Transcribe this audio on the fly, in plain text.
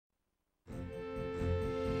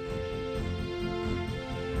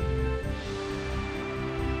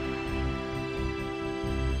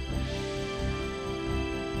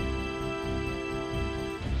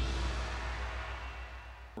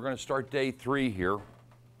We're going to start day 3 here.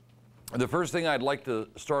 The first thing I'd like to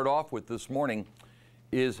start off with this morning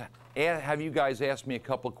is have you guys ask me a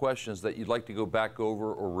couple of questions that you'd like to go back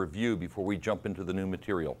over or review before we jump into the new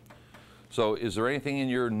material. So is there anything in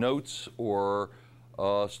your notes or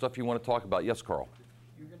stuff you want to talk about? Yes, Carl?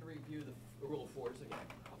 You're going to review the Rule of Fours again.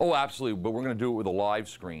 Oh, absolutely, but we're going to do it with a live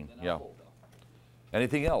screen. Yeah.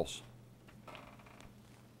 Anything else?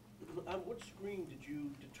 On what screen did you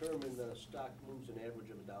determine the stock moves an average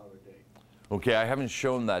of $1 a day? Okay, I haven't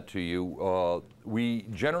shown that to you.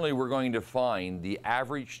 We're going to find the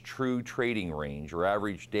average true trading range or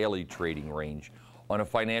average daily trading range on a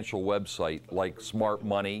financial website like Smart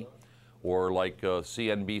Money or like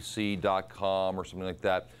CNBC.com or something like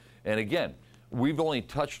that. And again, we've only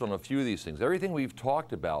touched on a few of these things. Everything we've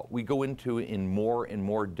talked about, we go into in more and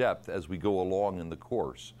more depth as we go along in the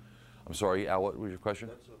course. I'm sorry, Al, what was your question?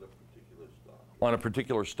 That's on a particular stock. On a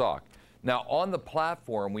particular stock. Now, on the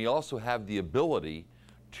platform, we also have the ability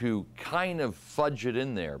to kind of fudge it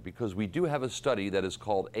in there because we do have a study that is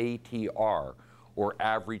called ATR, or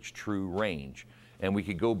Average True Range. And we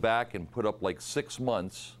could go back and put up like 6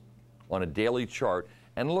 months on a daily chart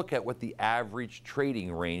and look at what the average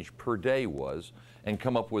trading range per day was and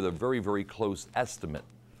come up with a very, very close estimate,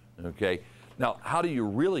 okay? Now, how do you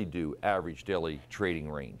really do average daily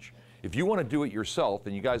trading range? If you want to do it yourself,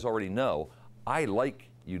 and you guys already know, I like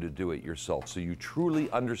you to do it yourself so you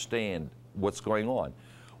truly understand what's going on.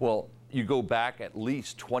 Well, you go back at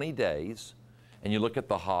least 20 days and you look at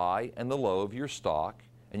the high and the low of your stock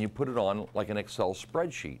and you put it on like an Excel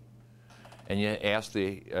spreadsheet. And you ask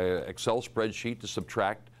the Excel spreadsheet to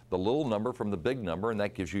subtract the little number from the big number, and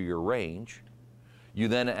that gives you your range. You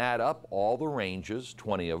then add up all the ranges,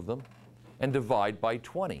 20 of them, and divide by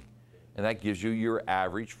 20. And that gives you your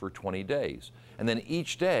average for 20 days. And then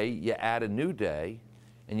each day you add a new day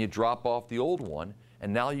and you drop off the old one,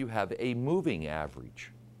 and now you have a moving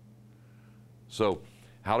average. So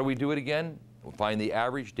how do we do it again? We'll find the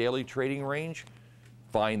average daily trading range,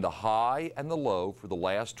 find the high and the low for the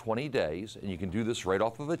last 20 days, and you can do this right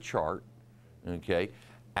off of a chart, okay?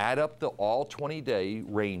 Add up all 20-day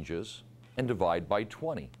ranges and divide by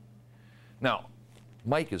 20. Now,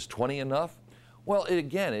 Mike, is 20 enough? Well,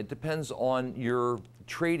 again, it depends on your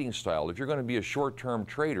trading style. If you're going to be a short-term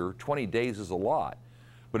trader, 20 days is a lot.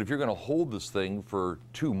 But if you're going to hold this thing for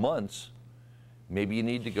 2 months, maybe you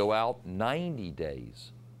need to go out 90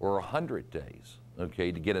 days or 100 days,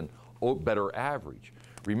 okay, to get a better average.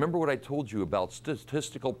 Remember what I told you about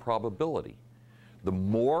statistical probability. The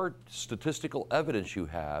more statistical evidence you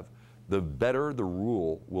have, the better the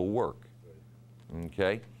rule will work,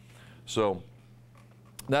 okay? So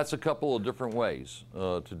that's a couple of different ways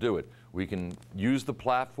to do it. We can use the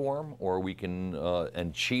platform, or we can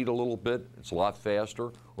and cheat a little bit. It's a lot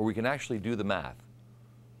faster. Or we can actually do the math.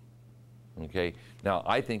 Okay. Now,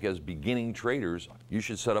 I think as beginning traders, you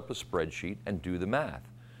should set up a spreadsheet and do the math.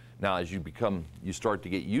 Now, as you start to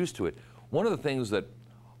get used to it, one of the things that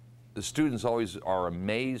the students always are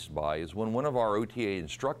amazed by is when one of our OTA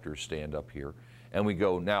instructors stand up here and we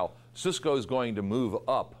go, now, Cisco is going to move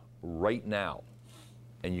up right now.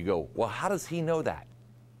 And you go, well, how does he know that?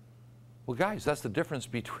 Well, guys, that's the difference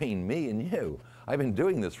between me and you. I've been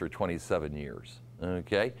doing this for 27 years,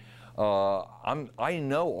 okay? I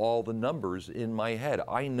know all the numbers in my head.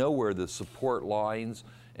 I know where the support lines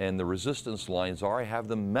and the resistance lines are. I have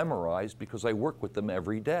them memorized because I work with them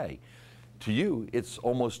every day. To you, it's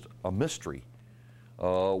almost a mystery.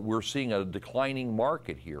 We're seeing a declining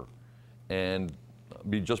market here. And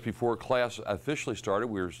just before class officially started,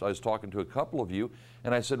 I was talking to a couple of you,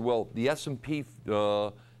 and I said, well, the S&P,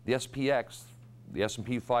 the SPX, the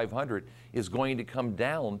S&P 500 is going to come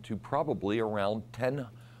down to probably around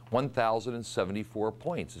 1,074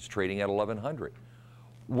 points. It's trading at 1,100.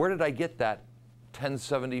 Where did I get that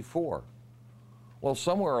 1,074? Well,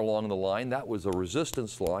 somewhere along the line, that was a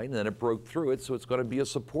resistance line, and then it broke through it, so it's going to be a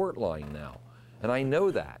support line now. And I know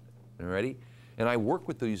that, already? And I work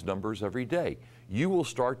with these numbers every day. You will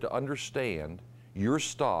start to understand your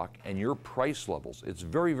stock and your price levels. It's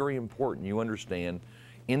very, very important you understand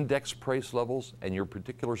index price levels and your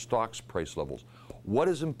particular stock's price levels. What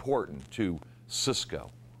is important to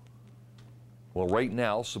Cisco? Well, right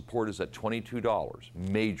now, support is at $22,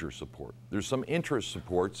 major support. There's some interest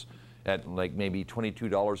supports at like maybe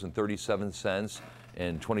 $22.37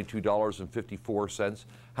 and $22.54.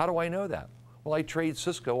 How do I know that? Well, I trade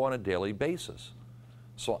Cisco on a daily basis.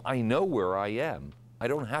 So I know where I am. I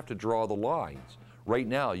don't have to draw the lines. Right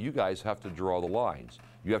now, you guys have to draw the lines.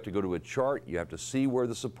 You have to go to a chart, you have to see where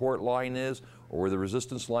the support line is or where the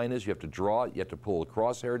resistance line is, you have to draw it, you have to pull a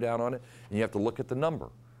crosshair down on it, and you have to look at the number.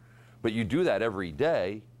 But you do that every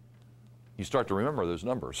day, you start to remember those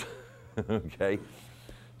numbers, okay?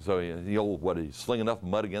 So the old, what, you sling enough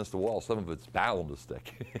mud against the wall, some of it's bound to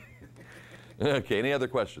stick. Okay, any other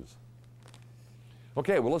questions?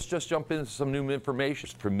 Okay, well, let's just jump into some new information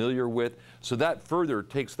familiar with, so that further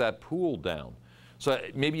takes that pool down. So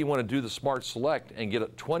maybe you want to do the smart select and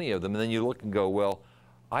get 20 of them, and then you look and go, well,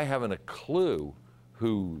 I haven't a clue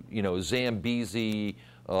who, you know, Zambezi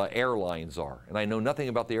Airlines are, and I know nothing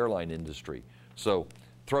about the airline industry. So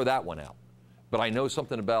throw that one out. But I know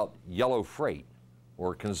something about Yellow Freight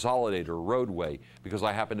or Consolidated or Roadway because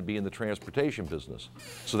I happen to be in the transportation business.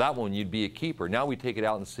 So that one you'd be a keeper. Now we take it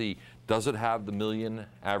out and see, does it have the million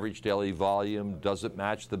average daily volume? Does it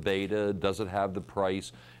match the beta? Does it have the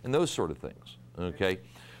price? And those sort of things, okay?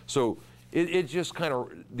 So it just kind of,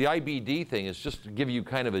 the IBD thing is just to give you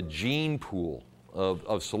kind of a gene pool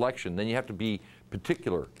of selection. Then you have to be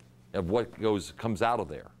particular of what comes out of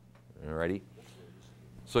there, all righty?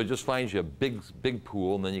 So it just finds you a big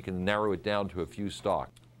pool, and then you can narrow it down to a few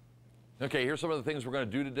stocks. Okay, here's some of the things we're going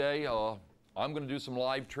to do today. I'm going to do some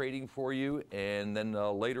live trading for you, and then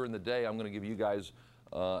later in the day, I'm going to give you guys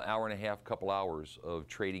hour and a half, couple hours of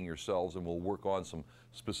trading yourselves, and we'll work on some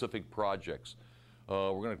specific projects.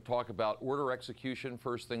 We're going to talk about order execution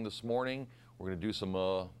first thing this morning. We're going to do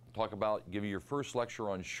some give you your first lecture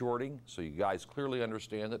on shorting, so you guys clearly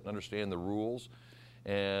understand it and understand the rules.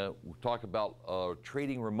 And we'll talk about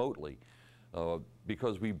trading remotely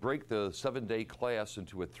because we break the 7-day class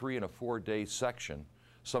into a 3- and 4-day section.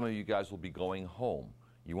 Some of you guys will be going home.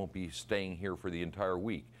 You won't be staying here for the entire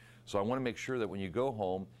week. So I want to make sure that when you go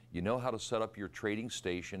home, you know how to set up your trading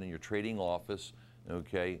station and your trading office,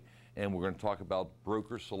 okay? And we're going to talk about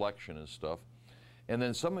broker selection and stuff. And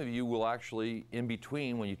then some of you will actually, in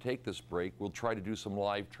between, when you take this break, we'll try to do some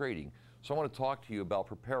live trading. So I want to talk to you about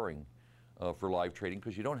preparing for live trading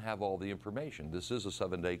because you don't have all the information. This is a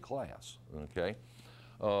 7-day class, okay?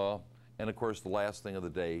 And of course, the last thing of the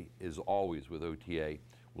day is always with OTA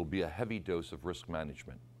will be a heavy dose of risk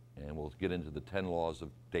management. And we'll get into the 10 laws of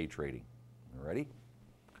day trading. All righty?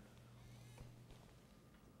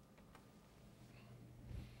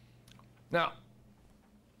 Now,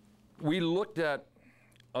 we looked at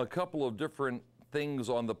a couple of different things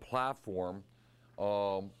on the platform.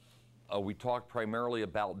 We talked primarily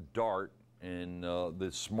about DART and the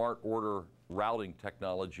smart order routing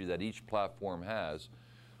technology that each platform has.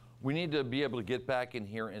 We need to be able to get back in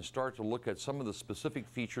here and start to look at some of the specific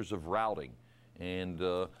features of routing. And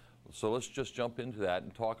so let's just jump into that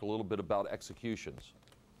and talk a little bit about executions.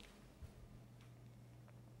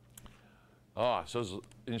 So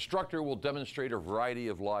the instructor will demonstrate a variety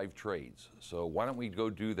of live trades. So why don't we go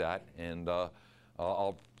do that? And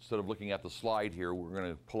instead of looking at the slide here, we're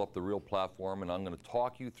going to pull up the real platform, and I'm going to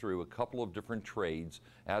talk you through a couple of different trades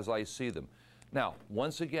as I see them. Now,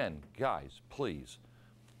 once again, guys, please,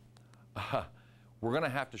 we're going to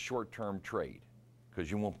have to short-term trade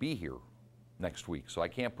because you won't be here next week. So I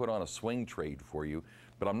can't put on a swing trade for you,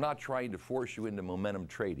 but I'm not trying to force you into momentum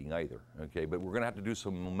trading either, okay? But we're going to have to do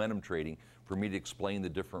some momentum trading for me to explain the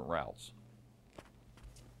different routes.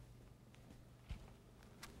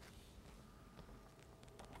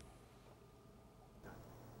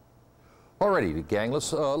 Alrighty, gang,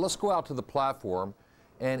 let's go out to the platform,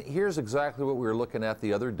 and here's exactly what we were looking at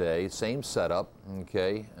the other day. Same setup,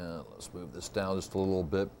 okay? Let's move this down just a little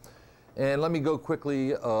bit. And let me go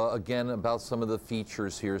quickly again about some of the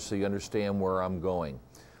features here so you understand where I'm going.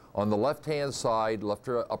 On the left-hand side, left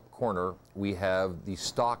up corner, we have the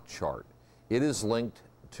stock chart. It is linked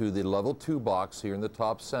to the level 2 box here in the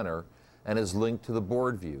top center and is linked to the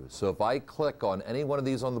board view. So if I click on any one of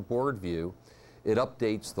these on the board view, it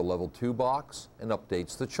updates the level 2 box and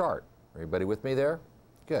updates the chart. Everybody with me there?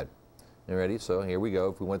 Good. You ready? So here we go.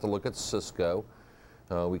 If we want to look at Cisco,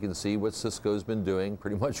 we can see what Cisco's been doing,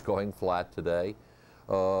 pretty much going flat today.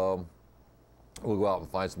 We'll go out and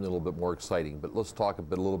find something a little bit more exciting, but let's talk a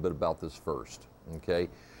little bit about this first, okay?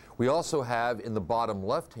 We also have in the bottom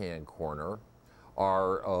left-hand corner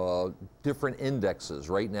our different indexes.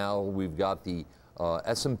 Right now we've got the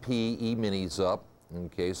S&P E-minis up,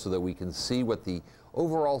 okay, so that we can see what the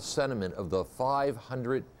overall sentiment of the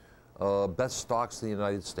 500 best stocks in the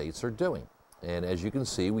United States are doing. And as you can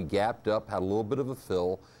see, we gapped up, had a little bit of a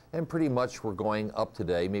fill, and pretty much we're going up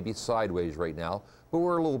today, maybe sideways right now, but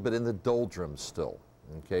we're a little bit in the doldrums still.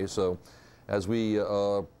 Okay, so as we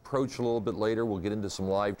approach a little bit later, we'll get into some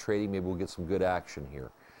live trading, maybe we'll get some good action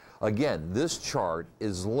here. Again, this chart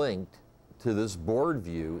is linked to this board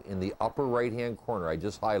view in the upper right-hand corner. I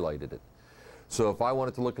just highlighted it. So if I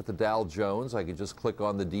wanted to look at the Dow Jones, I could just click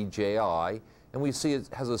on the DJI, and we see it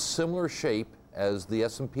has a similar shape as the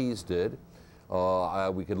S&Ps did.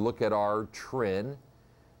 We can look at our trend,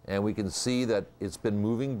 and we can see that it's been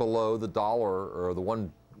moving below the dollar, or the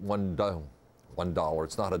 $1.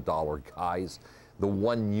 It's not a dollar, guys. The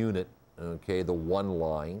 1 unit, okay, the 1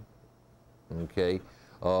 line, okay,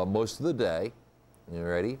 most of the day. You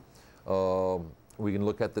ready? We can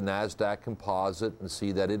look at the NASDAQ composite and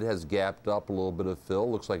see that it has gapped up a little bit of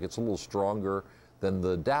fill. Looks like it's a little stronger than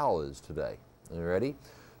the Dow is today. You ready?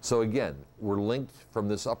 So again, we're linked from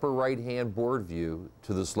this upper right-hand board view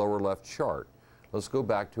to this lower left chart. Let's go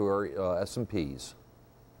back to our S&Ps.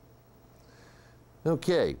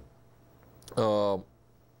 Okay. Those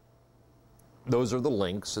are the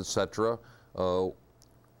links, etc.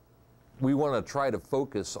 We want to try to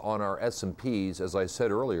focus on our S&Ps, as I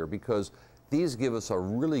said earlier, because these give us a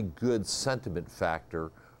really good sentiment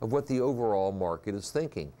factor of what the overall market is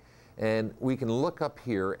thinking. And we can look up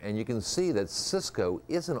here and you can see that Cisco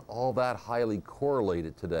isn't all that highly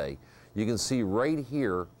correlated today. You can see right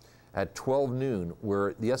here at 12 noon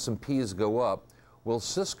where the S&Ps go up. Well,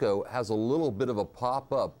 Cisco has a little bit of a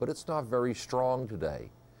pop up, but it's not very strong today.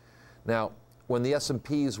 Now, when the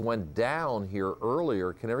S&Ps went down here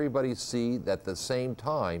earlier, can everybody see that at the same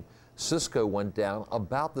time, Cisco went down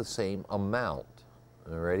about the same amount?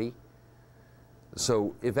 Alrighty?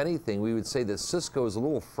 So, if anything, we would say that Cisco is a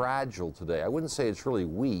little fragile today. I wouldn't say it's really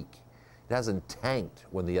weak. It hasn't tanked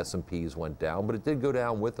when the S&Ps went down, but it did go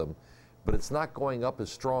down with them. But it's not going up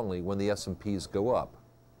as strongly when the S&Ps go up.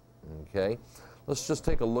 Okay? Let's just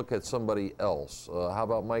take a look at somebody else. How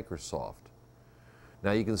about Microsoft?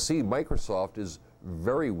 Now you can see Microsoft is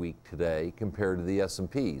very weak today compared to the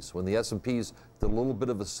S&Ps. When the S&Ps did a little bit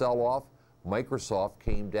of a sell-off, Microsoft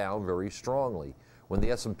came down very strongly. When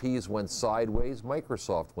the S&Ps went sideways,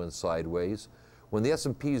 Microsoft went sideways. When the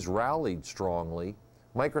S&Ps rallied strongly,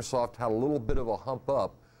 Microsoft had a little bit of a hump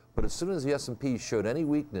up, but as soon as the S&Ps showed any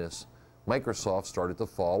weakness, Microsoft started to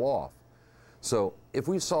fall off. So if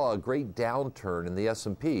we saw a great downturn in the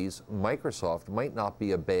S&Ps, Microsoft might not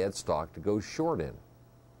be a bad stock to go short in.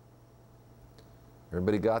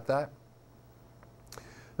 Everybody got that?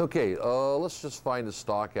 Okay, let's just find a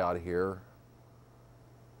stock out here.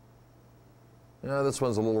 This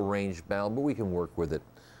one's a little range bound, but we can work with it.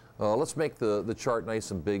 Let's make the chart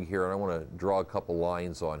nice and big here, and I want to draw a couple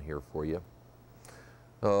lines on here for you.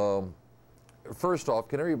 First off,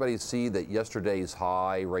 can everybody see that yesterday's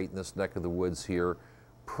high right in this neck of the woods here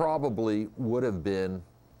probably would have been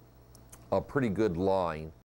a pretty good line